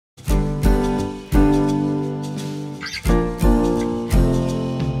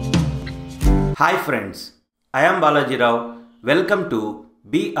Hi friends, I am Balaji Rao. Welcome to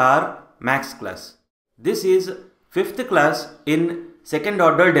BR Max class. This is 5th class in second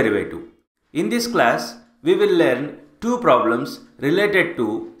order derivative. In this class, we will learn two problems related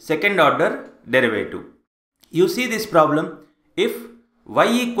to second order derivative. You see this problem, if y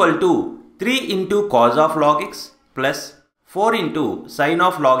equal to 3 into cos of log x plus 4 into sin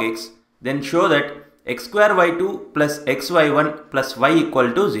of log x, then show that x square y2 plus xy1 plus y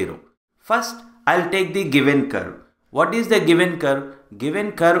equal to 0. First, I'll take the given curve. What is the given curve?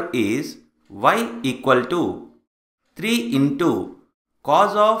 Given curve is y equal to 3 into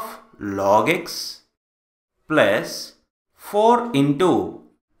cos of log x plus 4 into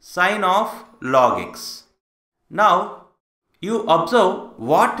sin of log x. Now, you observe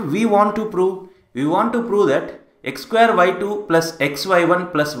what we want to prove. We want to prove that x square y2 plus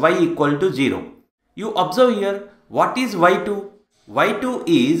xy1 plus y equal to 0. You observe here, what is y2? y2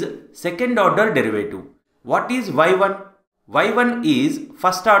 is second order derivative. What is y1? y1 is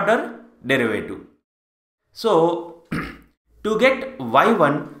first order derivative. So, to get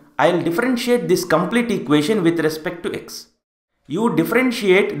y1, I'll differentiate this complete equation with respect to x. You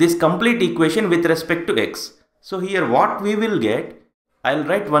differentiate this complete equation with respect to x. So here what we will get, I'll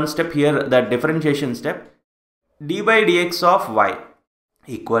write one step here, that differentiation step. D by dx of y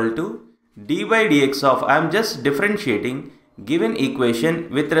equal to d by dx of, I am just differentiating given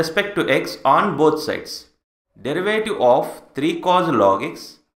equation with respect to x on both sides. Derivative of 3 cos log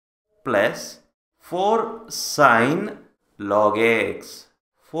x plus 4 sin log x.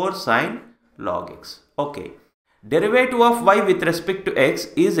 4 sin log x. Okay. Derivative of y with respect to x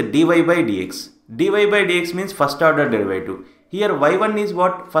is dy by dx. dy by dx means first order derivative. Here y1 is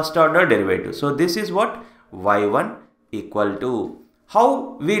what? First order derivative. So this is what? y1 equal to.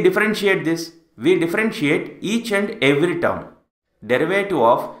 How we differentiate this? We differentiate each and every term. Derivative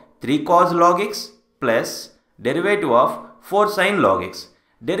of 3 cos log x plus derivative of 4 sin log x.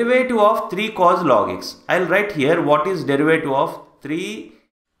 Derivative of 3 cos log x. I'll write here what is derivative of 3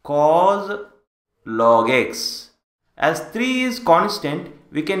 cos log x. As 3 is constant,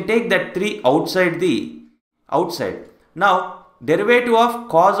 we can take that 3 outside the outside. Now, derivative of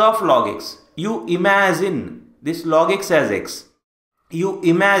cos of log x. You imagine this log x as x. You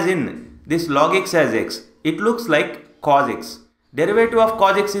imagine this log x as x. It looks like cos x. Derivative of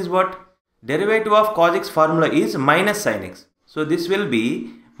cos x is what? Derivative of cos x formula is minus sin x. So this will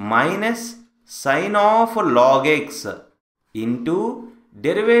be minus sin of log x into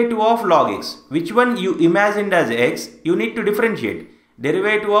derivative of log x. Which one you imagined as x? You need to differentiate.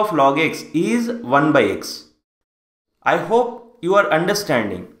 Derivative of log x is 1 by x. I hope you are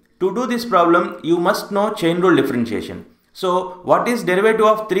understanding. To do this problem, you must know chain rule differentiation. So, what is derivative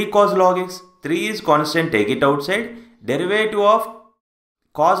of 3 cos log x? 3 is constant, take it outside. Derivative of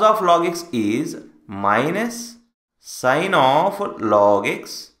cos of log x is minus sin of log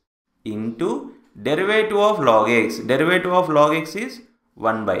x into derivative of log x. Derivative of log x is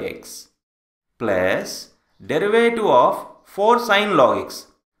 1 by x plus derivative of 4 sin log x.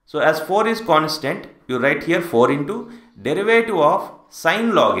 So, as 4 is constant, you write here 4 into derivative of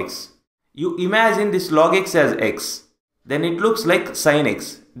sin log x. You imagine this log x as x. Then it looks like sin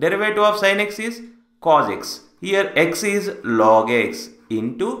x. Derivative of sin x is cos x. Here x is log x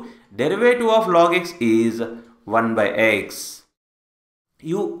into derivative of log x is 1 by x.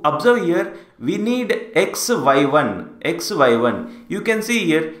 You observe here, we need xy1. You can see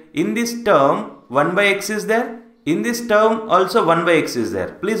here, in this term 1 by x is there. In this term also 1 by x is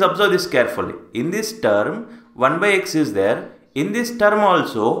there. Please observe this carefully. In this term 1 by x is there. In this term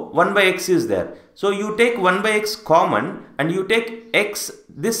also 1 by x is there. So you take 1 by x common and you take x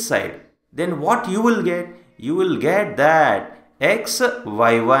this side. Then what you will get? You will get that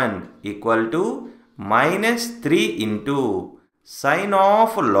xy1 equal to minus 3 into sin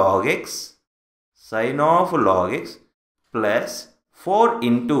of log x plus 4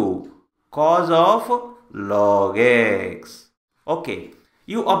 into cos of log x. Okay.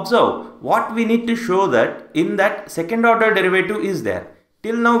 You observe what we need to show, that in that second order derivative is there.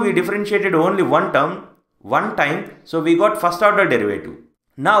 Till now we differentiated only one term, one time. So we got first order derivative.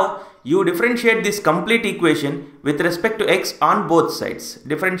 Now you differentiate this complete equation with respect to x on both sides.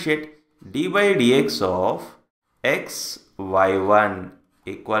 Differentiate d by dx of xy1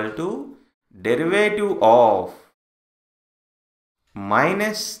 equal to derivative of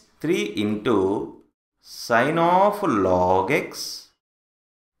minus 3 into sin of log x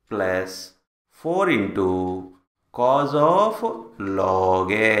plus 4 into cos of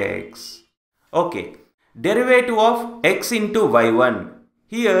log x. Okay. Derivative of x into y1.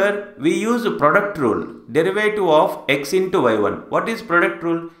 Here we use product rule. Derivative of x into y1. What is product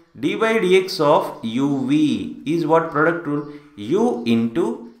rule? dy by dx of uv is what product rule? U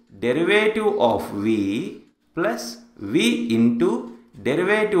into derivative of v plus v into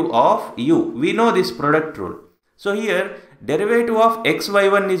derivative of u. We know this product rule. So here derivative of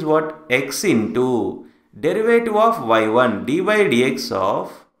xy1 is what? X into derivative of y1 dy by dx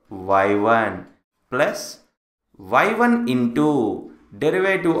of y1 plus y1 into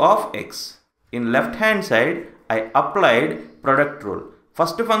derivative of x. In left hand side I applied product rule.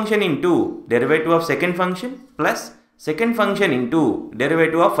 First function into derivative of second function plus second function into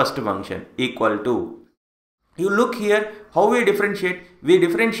derivative of first function equal to. You look here how we differentiate. We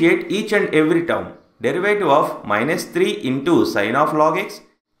differentiate each and every term. Derivative of minus 3 into sine of log x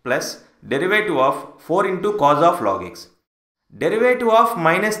plus derivative of 4 into cos of log x. Derivative of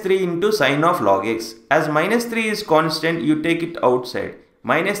minus 3 into sine of log x. As minus 3 is constant, you take it outside.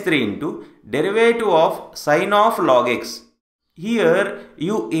 Minus 3 into derivative of sine of log x. Here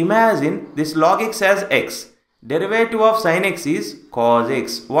you imagine this log x as x. Derivative of sine x is cos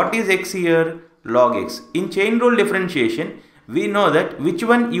x. What is x here? Log x. In chain rule differentiation, we know that which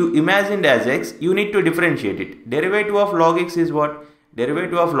one you imagined as x, you need to differentiate it. Derivative of log x is what?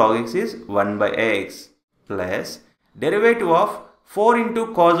 Derivative of log x is 1 by x plus derivative of 4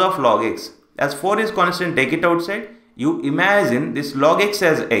 into cos of log x. As 4 is constant, take it outside. You imagine this log x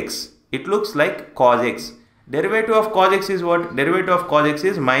as x. It looks like cos x. Derivative of cos x is what? Derivative of cos x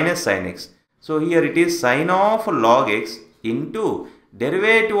is minus sin x. So here it is sine of log x into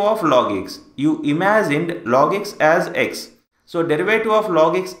derivative of log x. You imagined log x as x. So derivative of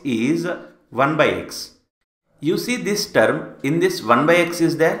log x is 1 by x. You see this term in this 1 by x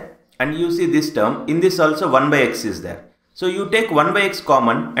is there, and you see this term in this also 1 by x is there. So you take 1 by x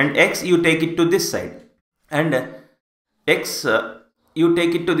common and x you take it to this side, and x you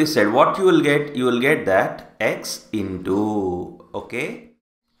take it to this side. What you will get? You will get that x into, okay,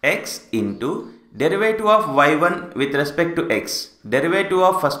 x into derivative of y1 with respect to x. Derivative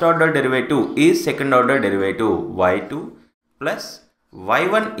of first order derivative is second order derivative y2 plus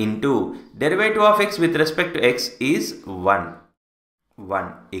y1 into derivative of x with respect to x is 1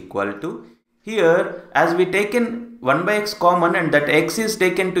 equal to, here as we taken 1 by x common and that x is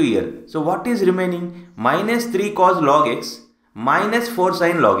taken to here. So what is remaining? Minus 3 cos log x minus 4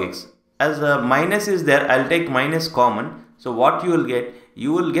 sin log x. As minus is there, I'll take minus common. So what you will get?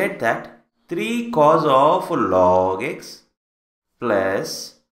 You will get that 3 cos of log x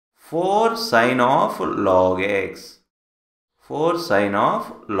plus 4 sin of log x. 4 sin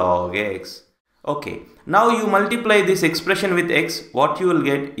of log x. Okay. Now you multiply this expression with x. What you will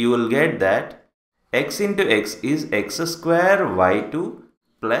get? You will get that x into x is x square y2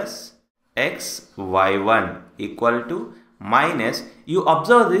 plus x y1 equal to minus. You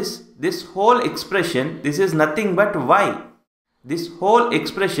observe this whole expression. This is nothing but y. This whole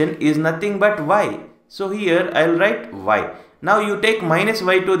expression is nothing but y. So here I will write y. Now you take minus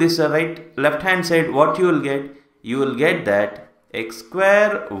y to this right left hand side. What you will get? You will get that x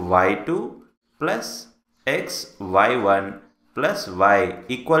square y2 plus x y1 plus y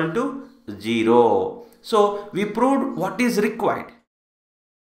equal to 0. So we proved what is required.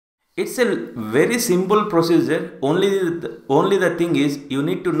 It's a very simple procedure. Only the thing is you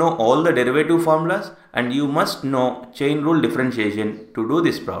need to know all the derivative formulas and you must know chain rule differentiation to do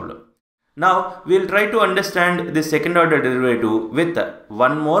this problem. Now we will try to understand the second order derivative with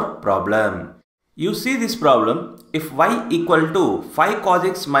one more problem. You see this problem. If y equal to 5 cos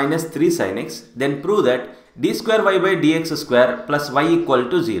x minus 3 sin x, then prove that d square y by dx square plus y equal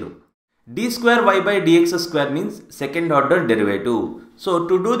to 0. d square y by dx square means second order derivative. So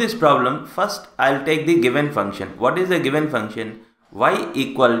to do this problem, first I'll take the given function. What is the given function? Y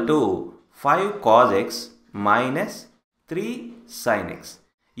equal to 5 cos x minus 3 sin x.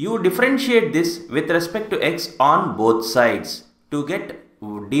 You differentiate this with respect to x on both sides to get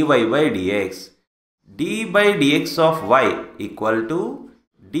dy by dx. d by dx of y equal to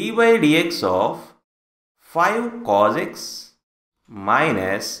d by dx of 5 cos x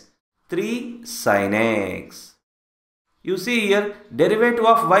minus 3 sin x. You see here derivative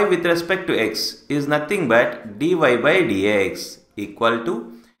of y with respect to x is nothing but dy by dx equal to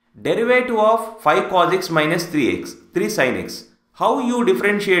derivative of 5 cos x minus 3 sin x. How you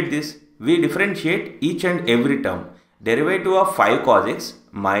differentiate this? We differentiate each and every term. Derivative of 5 cos x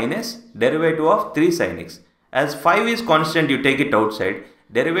minus derivative of 3 sin x. As 5 is constant, you take it outside.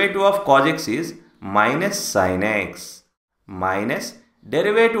 Derivative of cos x is minus sin x minus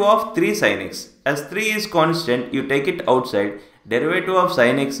derivative of 3 sin x. As 3 is constant, you take it outside. Derivative of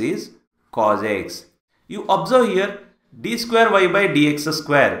sin x is cos x. You observe here d square y by dx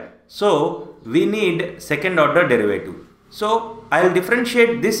square. So we need second order derivative. So I'll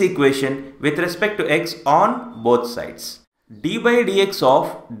differentiate this equation with respect to x on both sides. d by dx of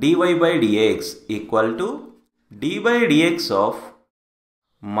dy by dx equal to d by dx of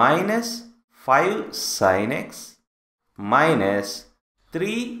minus 5 sin x minus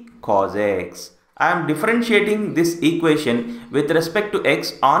 3 cos x. I am differentiating this equation with respect to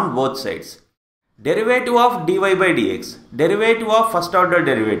x on both sides. Derivative of dy by dx, derivative of first order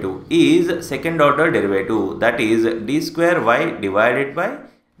derivative is second order derivative, that is d square y divided by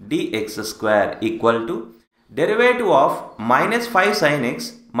dx square equal to derivative of minus 5 sin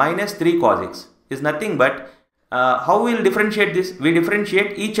x minus 3 cos x is nothing but how we will differentiate this? We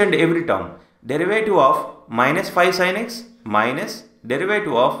differentiate each and every term. Derivative of minus 5 sin x minus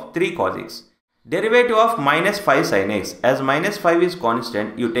derivative of 3 cos x. Derivative of minus 5 sin x, as minus 5 is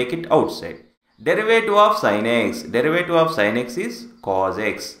constant, you take it outside. Derivative of sin x, derivative of sin x is cos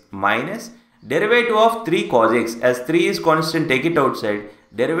x minus derivative of 3 cos x, as 3 is constant, take it outside.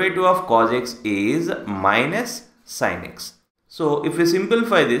 Derivative of cos x is minus sin x. So if we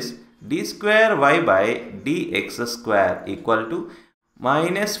simplify this, d square y by dx square equal to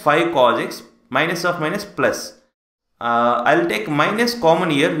minus 5 cos x, minus of minus plus. I'll take minus common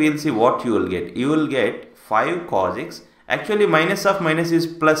here, we will see what you will get. You will get 5 cos x. Actually minus of minus is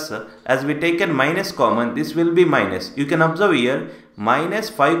plus, as we taken minus common, this will be minus. You can observe here minus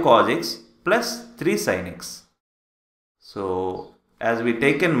 5 cos x plus 3 sin x. So as we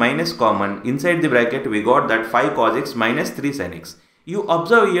taken minus common, inside the bracket we got that 5 cos x minus 3 sin x. You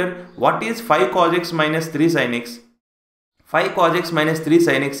observe here what is 5 cos x minus 3 sin x? 5 cos x minus 3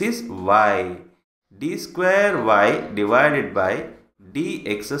 sin x is y. d square y divided by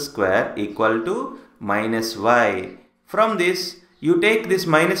dx square equal to minus y. From this, you take this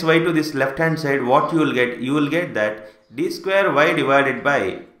minus y to this left hand side, what you will get? You will get that d square y divided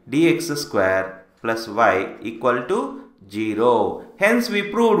by dx square plus y equal to 0. Hence, we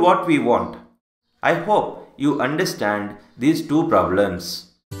proved what we want. I hope you understand these two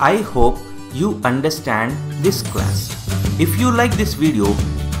problems. I hope you understand this class. If you like this video,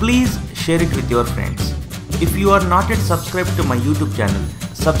 please share it with your friends. If you are not yet subscribed to my YouTube channel,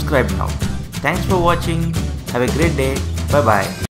 subscribe now. Thanks for watching. Have a great day. Bye bye.